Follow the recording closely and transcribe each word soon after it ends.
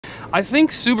I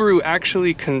think Subaru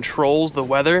actually controls the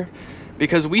weather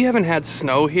because we haven't had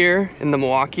snow here in the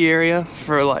Milwaukee area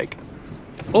for like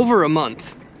over a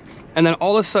month. And then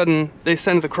all of a sudden they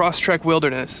send the Crosstrek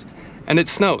Wilderness and it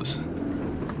snows.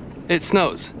 It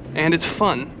snows and it's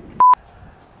fun.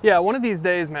 Yeah, one of these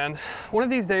days, man, one of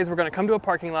these days we're gonna come to a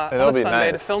parking lot on a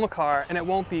Sunday to film a car and it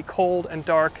won't be cold and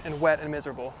dark and wet and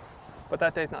miserable. But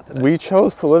that day's not today. We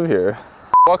chose to live here.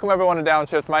 Welcome everyone to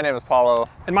Downshift. My name is Paulo.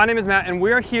 And my name is Matt, and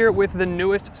we're here with the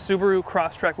newest Subaru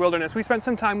Crosstrek Wilderness. We spent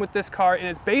some time with this car in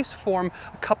its base form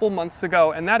a couple months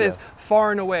ago, and that is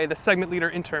far and away the segment leader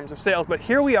in terms of sales. But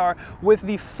here we are with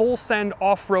the full send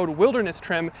off-road wilderness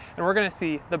trim, and we're gonna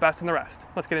see the best and the rest.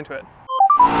 Let's get into it.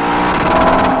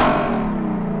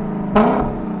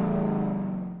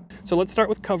 So let's start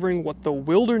with covering what the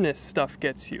wilderness stuff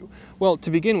gets you. Well,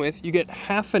 to begin with, you get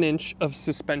 1/2 inch of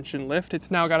suspension lift. It's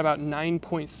now got about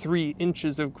 9.3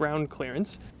 inches of ground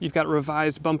clearance. You've got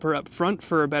revised bumper up front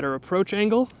for a better approach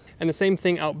angle, and the same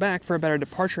thing out back for a better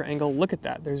departure angle. Look at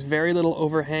that. There's very little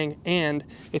overhang, and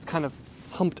it's kind of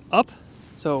humped up.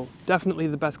 So definitely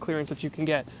the best clearance that you can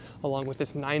get, along with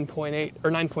this 9.8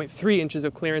 or 9.3 inches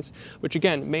of clearance, which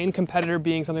again, main competitor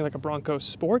being something like a Bronco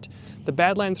Sport. The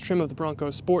Badlands trim of the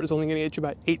Bronco Sport is only gonna get you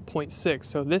about 8.6.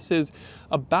 So this is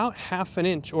about 1/2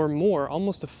 inch or more,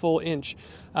 almost a full inch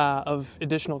of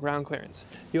additional ground clearance.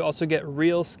 You also get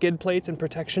real skid plates and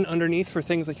protection underneath for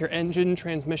things like your engine,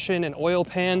 transmission, and oil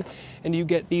pan. And you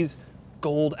get these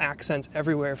gold accents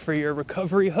everywhere for your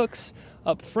recovery hooks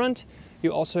up front.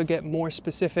 You also get more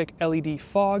specific LED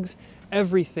fogs.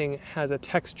 Everything has a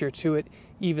texture to it,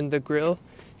 even the grille.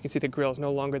 You can see the grille is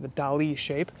no longer the Dali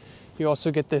shape. You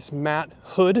also get this matte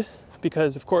hood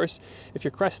because, of course, if you're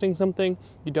cresting something,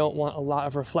 you don't want a lot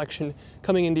of reflection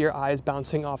coming into your eyes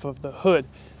bouncing off of the hood.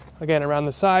 Again, around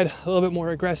the side, a little bit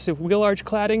more aggressive wheel arch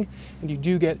cladding, and you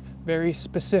do get very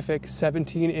specific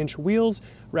 17-inch wheels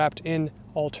wrapped in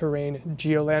all-terrain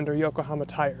Geolandar Yokohama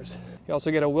tires. You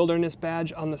also get a wilderness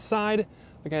badge on the side.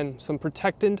 Again, some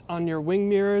protectant on your wing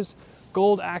mirrors,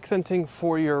 gold accenting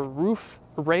for your roof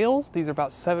rails. These are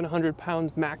about 700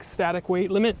 pounds max static weight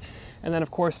limit. And then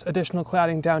of course, additional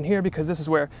cladding down here because this is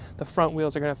where the front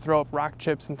wheels are gonna throw up rock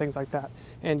chips and things like that.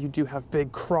 And you do have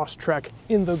big Crosstrek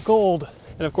in the gold.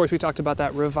 And of course, we talked about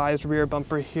that revised rear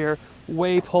bumper here,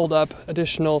 way pulled up,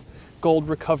 additional gold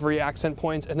recovery accent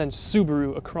points, and then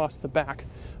Subaru across the back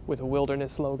with a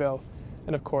wilderness logo.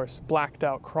 And of course, blacked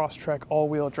out Crosstrek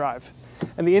all-wheel drive.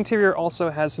 And the interior also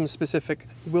has some specific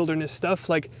wilderness stuff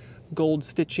like gold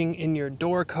stitching in your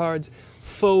door cards,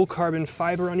 faux carbon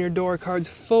fiber on your door cards,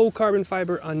 faux carbon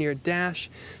fiber on your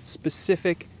dash,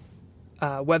 specific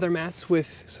weather mats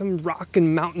with some rock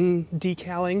and mountain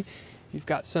decaling. You've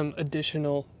got some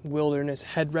additional wilderness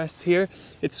headrests here.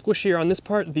 It's squishier on this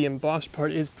part. The embossed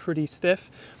part is pretty stiff,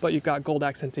 but you've got gold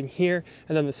accenting here.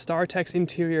 And then the StarTex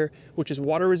interior, which is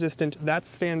water resistant. That's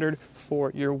standard for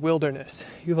your wilderness.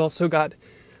 You've also got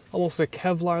almost a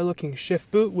Kevlar looking shift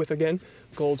boot with, again,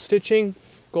 gold stitching,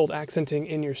 gold accenting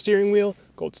in your steering wheel,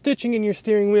 gold stitching in your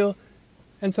steering wheel,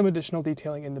 and some additional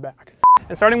detailing in the back.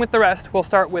 And starting with the rest, we'll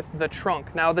start with the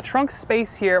trunk. Now the trunk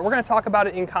space here, we're gonna talk about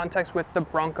it in context with the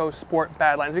Bronco Sport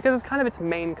Badlands because it's kind of its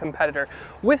main competitor.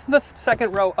 With the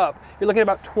second row up, you're looking at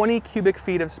about 20 cubic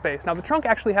feet of space. Now the trunk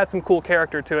actually has some cool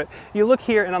character to it. You look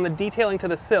here and on the detailing to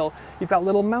the sill, you've got a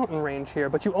little mountain range here,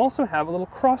 but you also have a little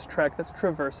Crosstrek that's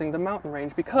traversing the mountain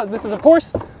range because this is of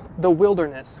course the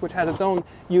wilderness, which has its own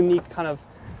unique kind of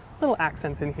little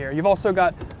accents in here. You've also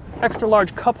got extra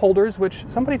large cup holders, which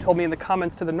somebody told me in the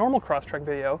comments to the normal Crosstrek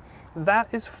video,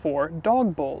 that is for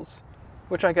dog bowls,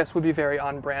 which I guess would be very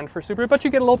on brand for Subaru, but you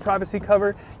get a little privacy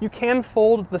cover. You can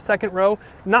fold the second row,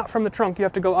 not from the trunk, you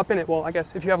have to go up in it. Well, I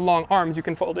guess if you have long arms, you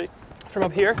can fold it from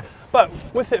up here, but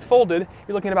with it folded,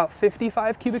 you're looking at about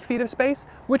 55 cubic feet of space,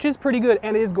 which is pretty good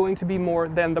and is going to be more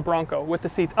than the Bronco. With the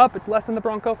seats up, it's less than the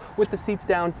Bronco. With the seats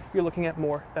down, you're looking at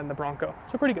more than the Bronco.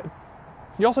 So pretty good.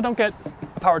 You also don't get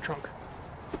a power trunk.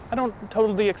 I don't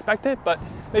totally expect it, but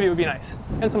maybe it would be nice.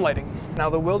 And some lighting. Now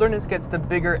the Wilderness gets the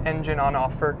bigger engine on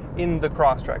offer in the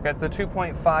Crosstrek. That's the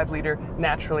 2.5 liter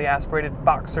naturally aspirated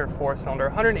Boxer 4-cylinder,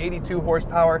 182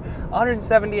 horsepower,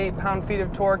 178 pound-feet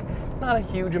of torque. It's not a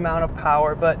huge amount of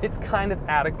power, but it's kind of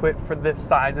adequate for this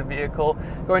size of vehicle.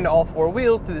 Going to all four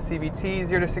wheels through the CVT,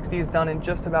 0 to 60 is done in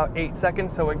just about 8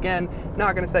 seconds. So again,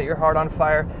 not gonna set your heart on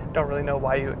fire. Don't really know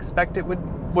why you expect it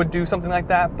would do something like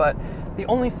that, but the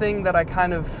only thing that I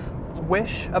kind of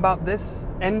wish about this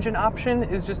engine option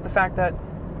is just the fact that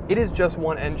it is just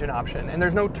one engine option and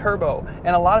there's no turbo.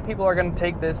 And a lot of people are going to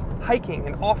take this hiking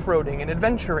and off-roading and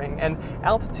adventuring, and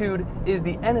altitude is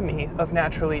the enemy of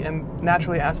naturally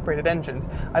aspirated engines.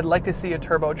 I'd like to see a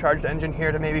turbocharged engine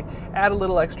here to maybe add a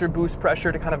little extra boost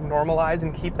pressure to kind of normalize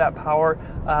and keep that power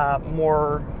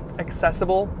more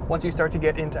accessible once you start to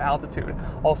get into altitude.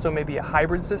 Also maybe a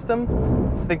hybrid system.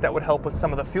 I think that would help with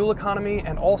some of the fuel economy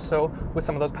and also with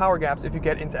some of those power gaps if you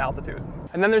get into altitude.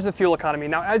 And then there's the fuel economy.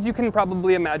 Now, as you can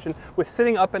probably imagine, with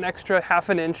sitting up an extra ½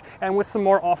 an inch and with some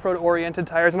more off-road oriented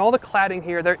tires and all the cladding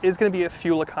here, there is going to be a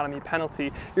fuel economy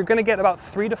penalty. You're going to get about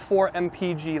 3 to 4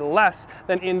 mpg less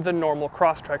than in the normal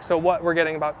Crosstrek. So what, we're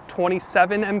getting about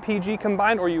 27 mpg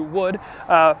combined, or you would,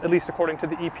 at least according to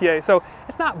the EPA. So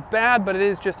it's not bad, but it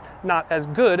is just not as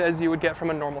good as you would get from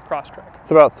a normal Crosstrek.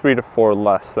 It's about 3 to 4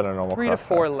 less than a normal Crosstrek. 3 to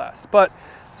 4 less, but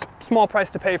small price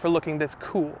to pay for looking this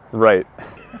cool. Right.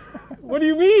 What do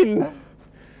you mean?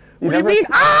 What do you mean?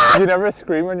 You never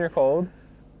scream when you're cold?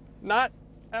 Not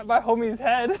at my homie's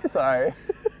head. Sorry.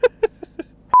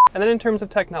 And then in terms of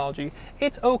technology,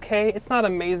 it's okay, it's not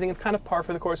amazing, it's kind of par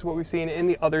for the course of what we've seen in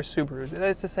the other Subarus. That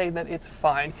is to say that it's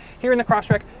fine. Here in the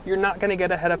Crosstrek, you're not going to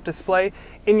get a head-up display.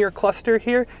 In your cluster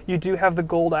here, you do have the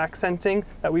gold accenting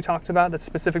that we talked about that's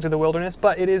specific to the Wilderness,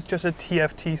 but it is just a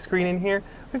TFT screen in here.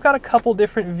 We've got a couple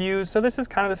different views, so this is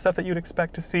kind of the stuff that you'd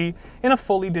expect to see in a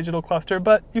fully digital cluster,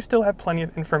 but you still have plenty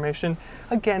of information.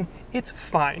 Again, it's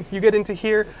fine. You get into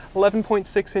here,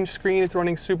 11.6-inch screen, it's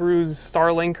running Subaru's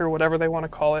Starlink or whatever they want to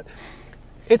call it.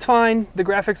 It's fine. The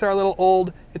graphics are a little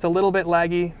old, it's a little bit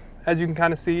laggy, as you can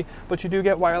kind of see, but you do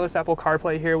get wireless Apple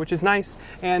CarPlay here, which is nice,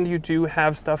 and you do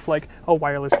have stuff like a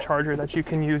wireless charger that you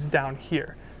can use down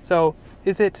here. So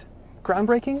is it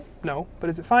groundbreaking? No, but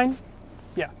is it fine?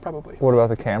 Yeah, probably. What about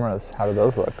the cameras? How do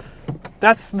those look?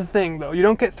 That's the thing, though. You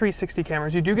don't get 360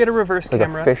 cameras. You do get a reverse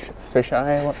camera. Like a fish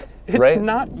eye? It's right?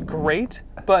 not great,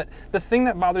 but the thing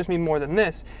that bothers me more than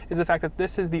this is the fact that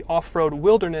this is the off-road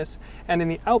Wilderness, and in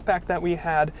the Outback that we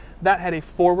had, that had a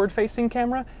forward-facing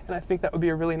camera, and I think that would be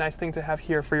a really nice thing to have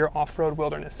here for your off-road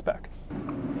Wilderness spec.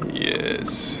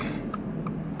 Yes.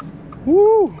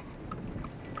 Woo!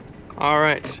 All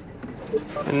right.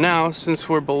 And now, since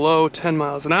we're below 10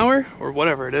 miles an hour, or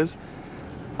whatever it is,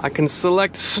 I can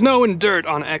select snow and dirt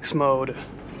on X mode.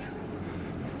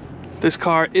 This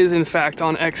car is in fact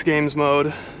on X Games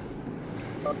mode.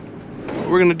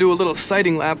 We're gonna do a little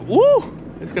sighting lap. Woo!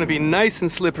 It's gonna be nice and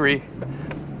slippery.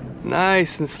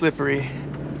 Nice and slippery.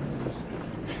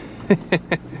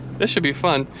 This should be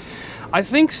fun. I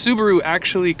think Subaru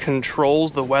actually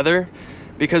controls the weather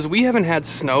because we haven't had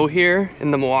snow here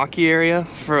in the Milwaukee area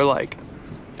for like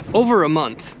over a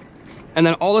month. And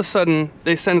then all of a sudden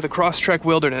they send the Crosstrek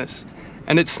Wilderness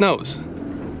and it snows.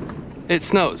 It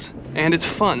snows and it's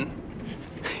fun.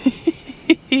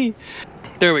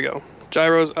 There we go.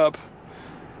 Gyros up.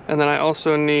 And then I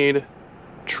also need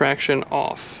traction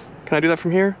off. Can I do that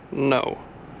from here? No.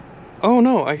 Oh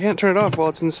no, I can't turn it off while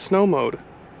it's in snow mode.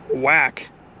 Whack.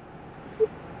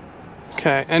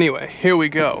 Okay, anyway, here we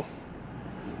go.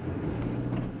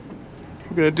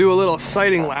 We're gonna do a little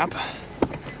sighting lap.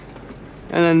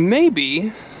 And then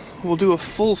maybe we'll do a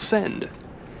full send.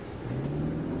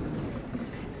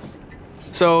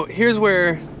 So here's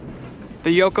where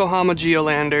the Yokohama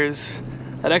Geolanders,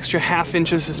 that extra ½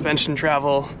 inch of suspension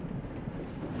travel,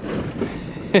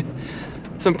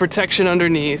 some protection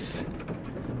underneath,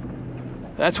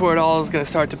 that's where it all is gonna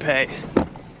start to pay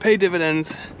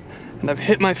dividends, and I've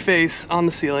hit my face on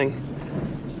the ceiling.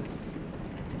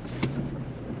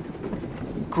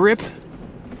 Grip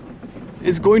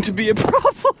is going to be a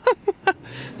problem.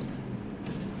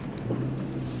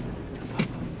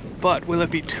 But will it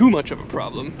be too much of a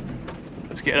problem?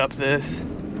 Let's get up this.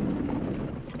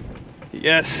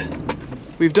 Yes,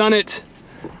 we've done it.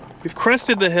 We've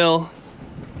crested the hill.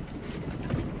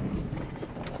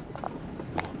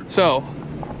 So,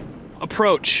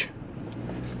 approach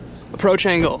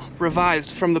angle,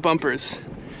 revised from the bumpers.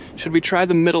 Should we try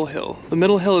the middle hill? The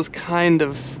middle hill is kind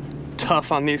of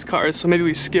tough on these cars, so maybe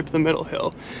we skip the middle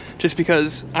hill, just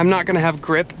because I'm not gonna have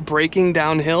grip braking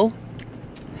downhill,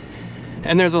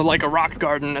 and there's like a rock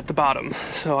garden at the bottom,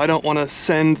 so I don't want to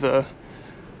send the,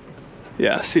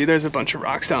 yeah, see, there's a bunch of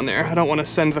rocks down there. I don't want to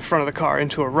send the front of the car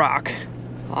into a rock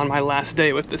on my last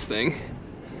day with this thing.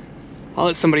 I'll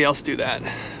let somebody else do that.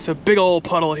 It's a big old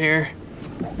puddle here.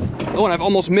 Oh, and I've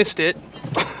almost missed it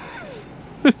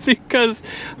because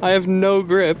I have no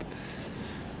grip.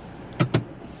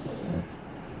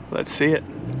 Let's see it.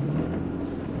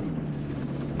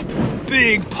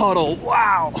 Big puddle,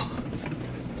 wow.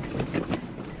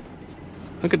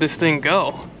 Look at this thing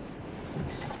go.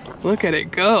 Look at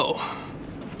it go.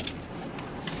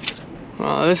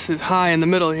 Well, this is high in the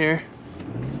middle here.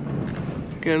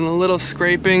 Getting a little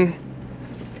scraping.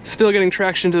 Still getting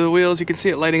traction to the wheels. You can see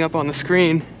it lighting up on the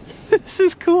screen. This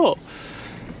is cool.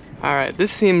 All right,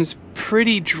 this seems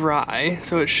pretty dry,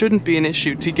 so it shouldn't be an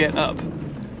issue to get up.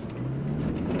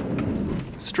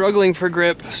 Struggling for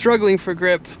grip,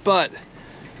 but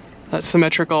that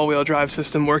symmetric all-wheel drive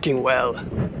system working well.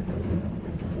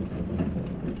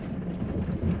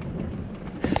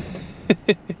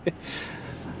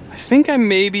 I think I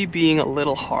may be being a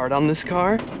little hard on this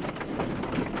car,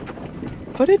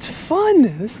 but it's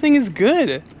fun. This thing is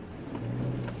good.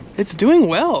 It's doing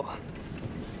well.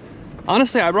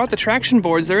 Honestly, I brought the traction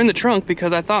boards. They're in the trunk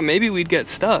because I thought maybe we'd get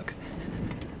stuck.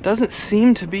 Doesn't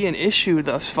seem to be an issue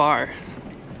thus far.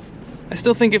 I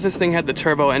still think if this thing had the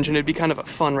turbo engine, it'd be kind of a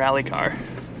fun rally car.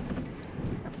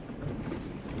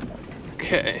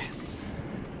 Okay.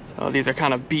 Oh, these are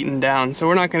kind of beaten down, so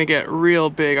we're not going to get real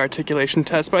big articulation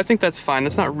tests, but I think that's fine.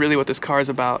 That's not really what this car is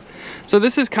about. So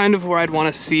this is kind of where I'd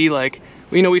want to see, like,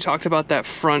 you know, we talked about that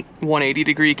front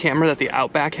 180-degree camera that the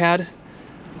Outback had.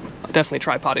 Definitely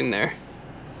tripoding there.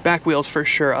 Back wheels for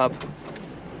sure up.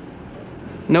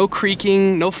 No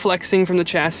creaking, no flexing from the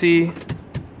chassis.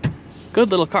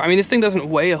 Good little car. I mean, this thing doesn't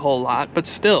weigh a whole lot, but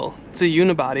still, it's a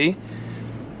unibody.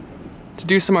 To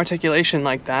do some articulation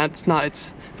like that, it's not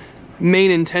its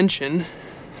main intention.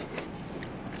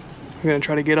 I'm gonna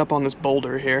try to get up on this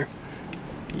boulder here.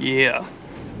 Yeah.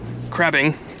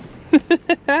 Crabbing.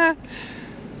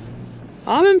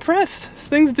 I'm impressed. This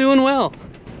thing's doing well.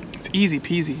 It's easy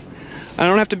peasy. I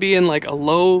don't have to be in like a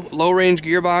low range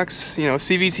gearbox. You know,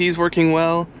 CVT's working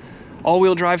well.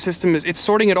 All-wheel drive system it's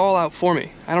sorting it all out for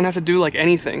me. I don't have to do like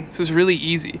anything. This is really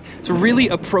easy. It's a really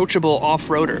approachable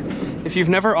off-roader. If you've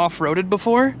never off-roaded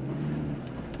before,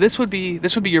 this would be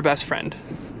your best friend.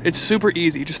 It's super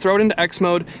easy. Just throw it into X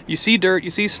mode. You see dirt,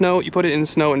 you see snow, you put it in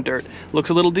snow and dirt.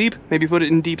 Looks a little deep, maybe put it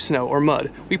in deep snow or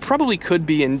mud. We probably could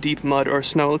be in deep mud or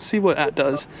snow. Let's see what that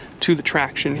does to the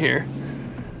traction here.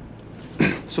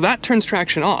 So that turns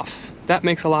traction off. That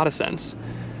makes a lot of sense.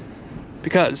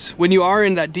 Because when you are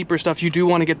in that deeper stuff, you do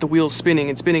want to get the wheels spinning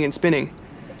and spinning and spinning.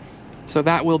 So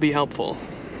that will be helpful.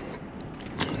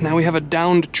 Now we have a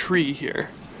downed tree here.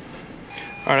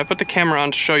 All right, I put the camera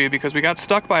on to show you because we got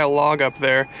stuck by a log up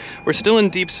there. We're still in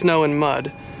deep snow and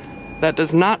mud. That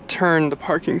does not turn the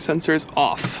parking sensors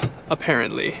off,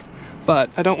 apparently.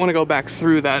 But I don't want to go back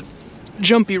through that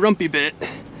jumpy rumpy bit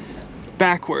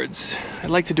backwards. I'd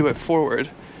like to do it forward.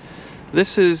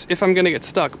 This is, if I'm gonna get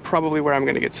stuck, probably where I'm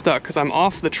gonna get stuck, because I'm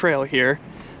off the trail here,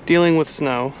 dealing with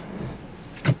snow.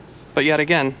 But yet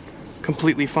again,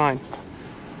 completely fine.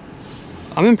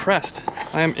 I'm impressed.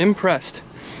 I am impressed.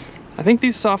 I think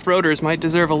these soft roaders might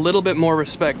deserve a little bit more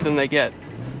respect than they get.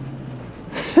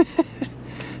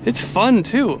 It's fun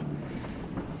too.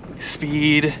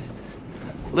 Speed,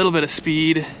 a little bit of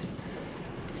speed.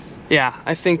 Yeah,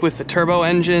 I think with the turbo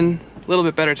engine, a little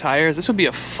bit better tires, this would be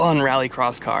a fun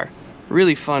rallycross car.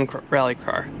 Really fun rally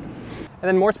car. And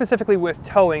then more specifically with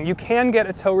towing, you can get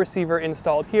a tow receiver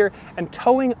installed here, and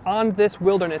towing on this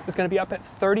Wilderness is going to be up at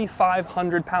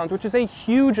 3,500 pounds, which is a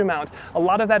huge amount. A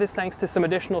lot of that is thanks to some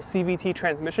additional CVT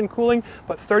transmission cooling,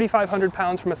 but 3,500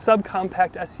 pounds from a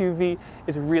subcompact SUV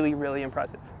is really, really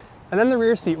impressive. And then the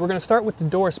rear seat, we're gonna start with the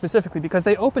door specifically because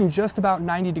they open just about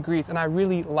 90 degrees and I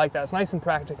really like that. It's nice and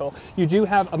practical. You do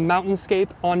have a mountainscape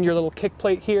on your little kick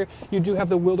plate here. You do have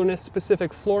the Wilderness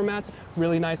specific floor mats,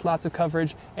 really nice, lots of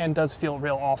coverage, and does feel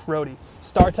real off-roady.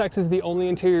 StarTex is the only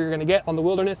interior you're gonna get on the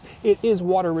Wilderness. It is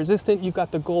water resistant. You've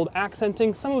got the gold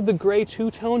accenting. Some of the gray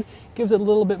two-tone gives it a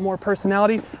little bit more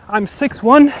personality. I'm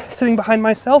 6'1", sitting behind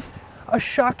myself, a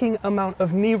shocking amount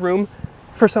of knee room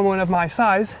for someone of my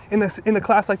size in a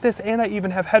class like this, and I even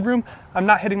have headroom. I'm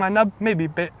not hitting my nub, maybe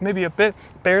a bit,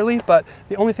 barely, but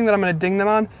the only thing that I'm gonna ding them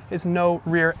on is no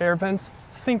rear air vents.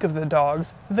 Think of the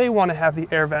dogs, they wanna have the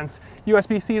air vents.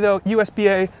 USB-C though,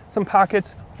 USB-A, some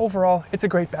pockets. Overall, it's a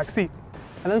great back seat.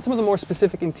 And then some of the more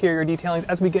specific interior detailings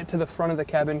as we get to the front of the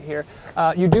cabin here.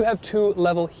 You do have 2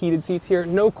 level heated seats here,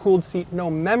 no cooled seat, no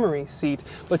memory seat,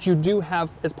 but you do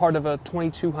have, as part of a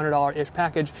 $2,200-ish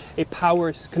package, a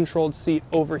power controlled seat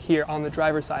over here on the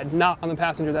driver's side, not on the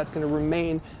passenger. That's going to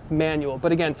remain manual.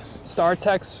 But again,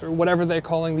 StarTex, or whatever they're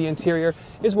calling the interior,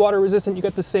 is water resistant. You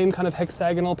get the same kind of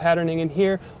hexagonal patterning in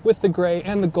here with the gray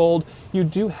and the gold. You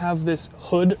do have this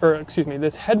hood, or excuse me,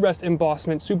 this headrest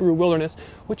embossment Subaru Wilderness,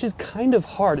 which is kind of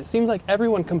hard. It seems like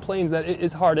everyone complains that it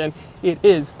is hard, and it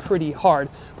is pretty hard.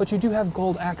 But you do have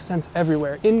gold accents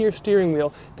everywhere. In your steering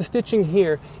wheel, the stitching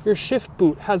here, your shift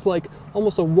boot has like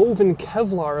almost a woven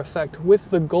Kevlar effect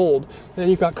with the gold. And then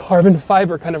you've got carbon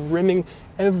fiber kind of rimming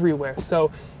everywhere.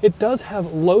 So it does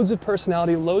have loads of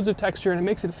personality, loads of texture, and it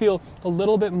makes it feel a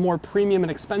little bit more premium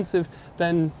and expensive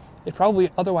than it probably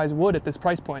otherwise would at this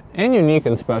price point. And unique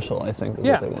and special, I think.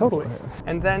 Yeah, totally.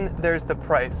 And then there's the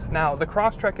price. Now, the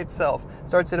Crosstrek itself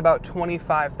starts at about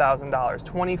 $25,000,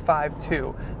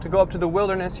 $25,200. To go up to the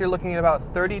Wilderness, you're looking at about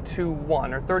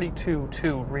 $32,100 or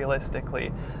 $32,200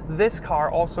 realistically. This car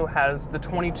also has the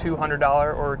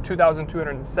 $2,200 or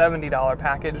 $2,270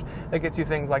 package that gets you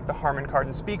things like the Harman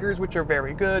Kardon speakers, which are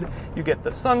very good. You get the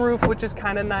sunroof, which is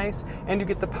kind of nice, and you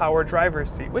get the power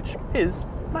driver's seat, which is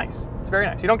nice. It's very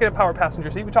nice. You don't get a power passenger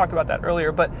seat. We talked about that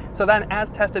earlier, but so then as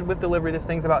tested with delivery, this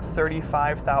thing's about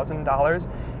 $35,000.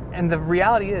 And the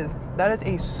reality is that is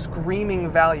a screaming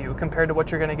value compared to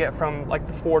what you're going to get from like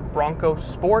the Ford Bronco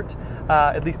Sport,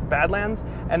 at least the Badlands,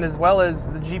 and as well as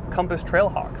the Jeep Compass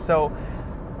Trailhawk. So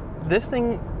this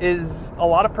thing is a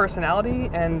lot of personality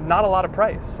and not a lot of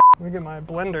price. Let me get my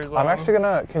blenders on. I'm actually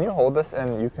gonna, can you hold this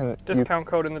and you can... Discount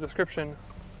code in the description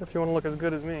if you want to look as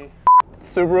good as me.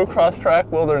 Subaru Crosstrek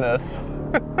Wilderness.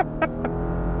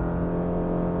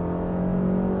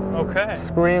 Okay.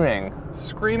 Screaming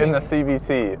in the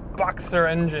CVT. Boxer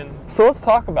engine. So let's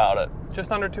talk about it.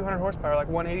 Just under 200 horsepower, like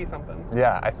 180 something.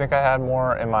 Yeah, I think I had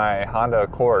more in my Honda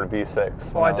Accord V6.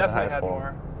 Oh, I definitely had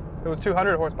more. It was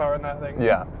 200 horsepower in that thing.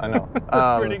 Yeah, I know.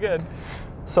 That's pretty good.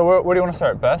 So where do you want to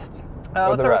start? Best?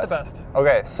 Let's start with the best.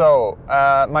 Okay, so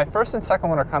my first and second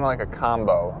one are kind of like a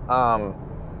combo.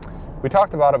 We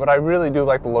talked about it, but I really do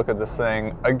like the look of this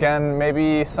thing. Again,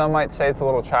 maybe some might say it's a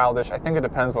little childish. I think it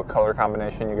depends what color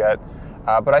combination you get.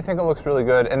 But I think it looks really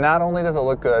good. And not only does it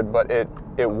look good, but it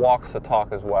walks the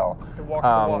talk as well. It walks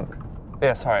the walk.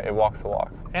 Yeah, sorry, it walks the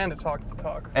walk. And it talks the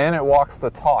talk. And it walks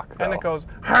the talk, though. And it goes,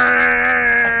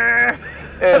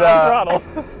 throttle.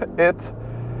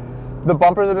 The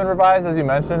bumpers have been revised, as you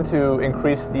mentioned, to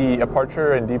increase the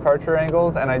aperture and departure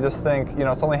angles. And I just think, you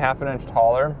know, it's only half an inch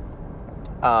taller.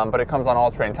 But it comes on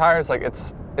all-terrain tires. Like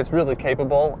it's really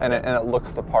capable, and it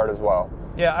looks the part as well.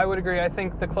 Yeah, I would agree. I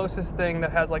think the closest thing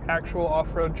that has like actual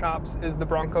off-road chops is the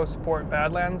Bronco Sport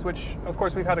Badlands, which of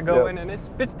course we've had to go in, and it's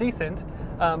decent.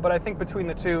 But I think between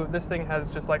the two, this thing has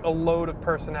just like a load of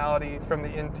personality from the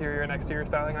interior and exterior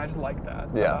styling. I just like that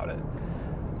about it.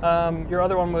 Your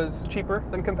other one was cheaper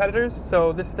than competitors,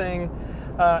 so this thing,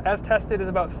 as tested, is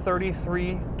about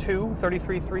 $33,200,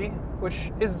 $33,300,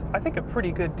 which is, I think, a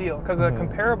pretty good deal because a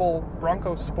comparable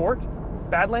Bronco Sport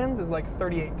Badlands is like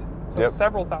 $38,000, so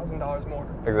several $1,000s more.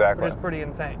 Exactly. Which is pretty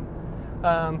insane.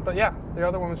 But yeah, the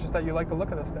other one was just that you like the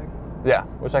look of this thing. Yeah,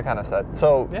 which I kind of said.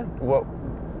 So, what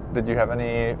did you have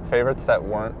any favorites that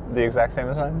weren't the exact same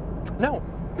as mine? No.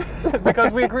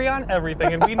 Because we agree on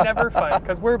everything and we never fight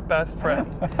because we're best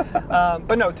friends.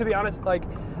 But no, to be honest, like,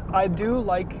 I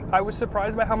was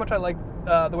surprised by how much I like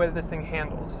the way that this thing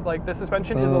handles. Like, the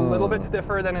suspension is a little bit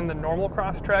stiffer than in the normal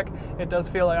Crosstrek. It does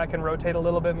feel like I can rotate a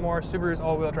little bit more. Subaru's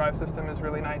all-wheel drive system is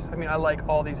really nice. I mean, I like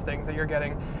all these things that you're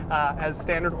getting as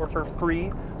standard or for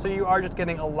free. So you are just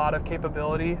getting a lot of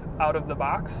capability out of the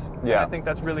box. Yeah. And I think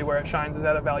that's really where it shines, is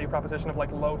at a value proposition of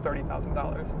like low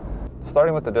 $30,000.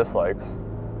 Starting with the dislikes,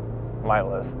 my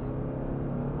list,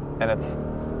 and it's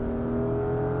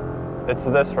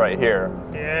this right here.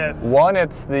 Yes. One,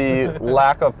 it's the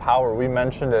lack of power. We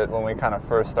mentioned it when we kind of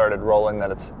first started rolling,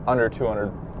 that it's under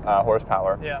 200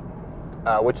 horsepower. Yeah.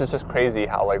 Which is just crazy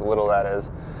how like little that is.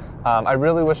 I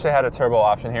really wish they had a turbo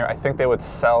option here. I think they would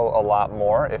sell a lot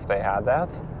more if they had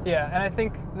that. Yeah, and I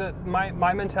think that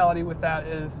my mentality with that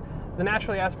is the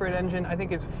naturally aspirated engine, I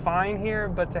think, is fine here,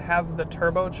 but to have the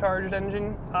turbocharged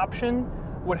engine option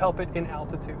would help it in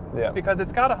altitude. Yeah. Because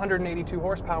it's got 182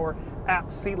 horsepower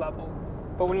at sea level.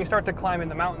 But when you start to climb in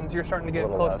the mountains, you're starting to get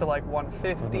close to like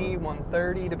 150,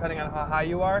 130, depending on how high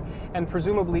you are. And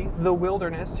presumably, the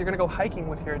wilderness, you're going to go hiking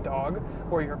with your dog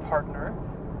or your partner.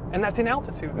 And that's in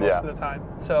altitude most of the time.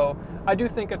 So I do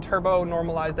think a turbo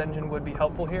normalized engine would be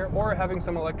helpful here, or having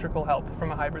some electrical help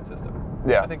from a hybrid system.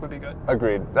 I think would be good.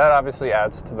 Agreed. That obviously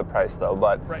adds to the price though,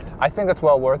 but I think it's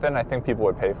well worth it, and I think people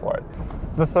would pay for it.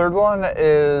 The third one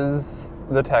is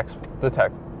the tech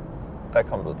that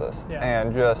comes with this,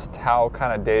 and just how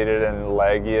kind of dated and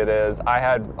laggy it is. I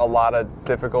had a lot of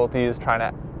difficulties trying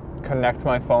to connect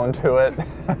my phone to it,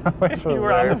 which was you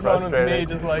were on the phone with me,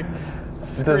 just like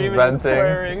screaming and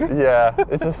swearing. Yeah,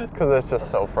 it's just because it's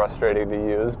just so frustrating to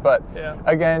use. But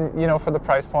again, you know, for the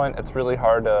price point, it's really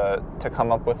hard to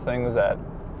come up with things that,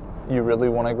 you really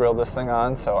want to grill this thing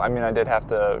on. So, I mean, I did have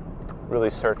to really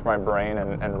search my brain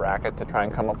and rack it to try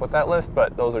and come up with that list,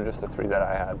 but those are just the 3 that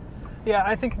I had. Yeah,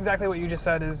 I think exactly what you just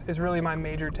said is really my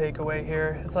major takeaway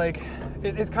here. It's like,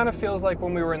 it kind of feels like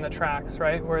when we were in the tracks,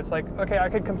 right? Where it's like, okay, I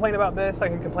could complain about this, I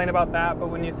could complain about that, but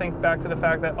when you think back to the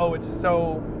fact that, oh, it's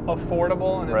so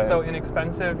affordable and it's so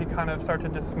inexpensive, you kind of start to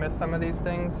dismiss some of these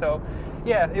things. So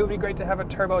yeah, it would be great to have a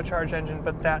turbocharged engine,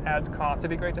 but that adds cost. It'd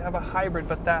be great to have a hybrid,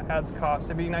 but that adds cost.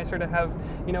 It'd be nicer to have,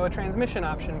 you know, a transmission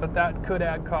option, but that could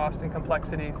add cost and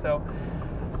complexity. So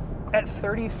at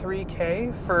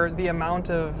 $33K for the amount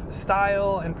of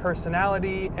style and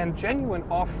personality and genuine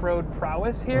off-road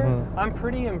prowess here, I'm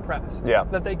pretty impressed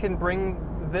that they can bring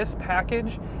this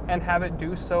package and have it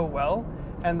do so well,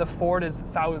 and the Ford is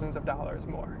thousands of dollars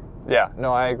more. Yeah,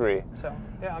 no, I agree. So,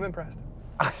 yeah, I'm impressed.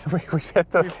 We've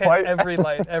hit this light. Every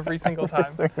light, every single time.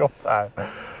 Every single time.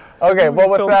 Okay, well,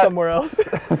 with that, somewhere else.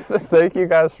 Thank you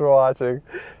guys for watching.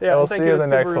 Yeah, we'll thank see you in to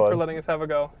the next Subaru one. for letting us have a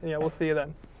go. Yeah, we'll see you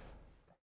then.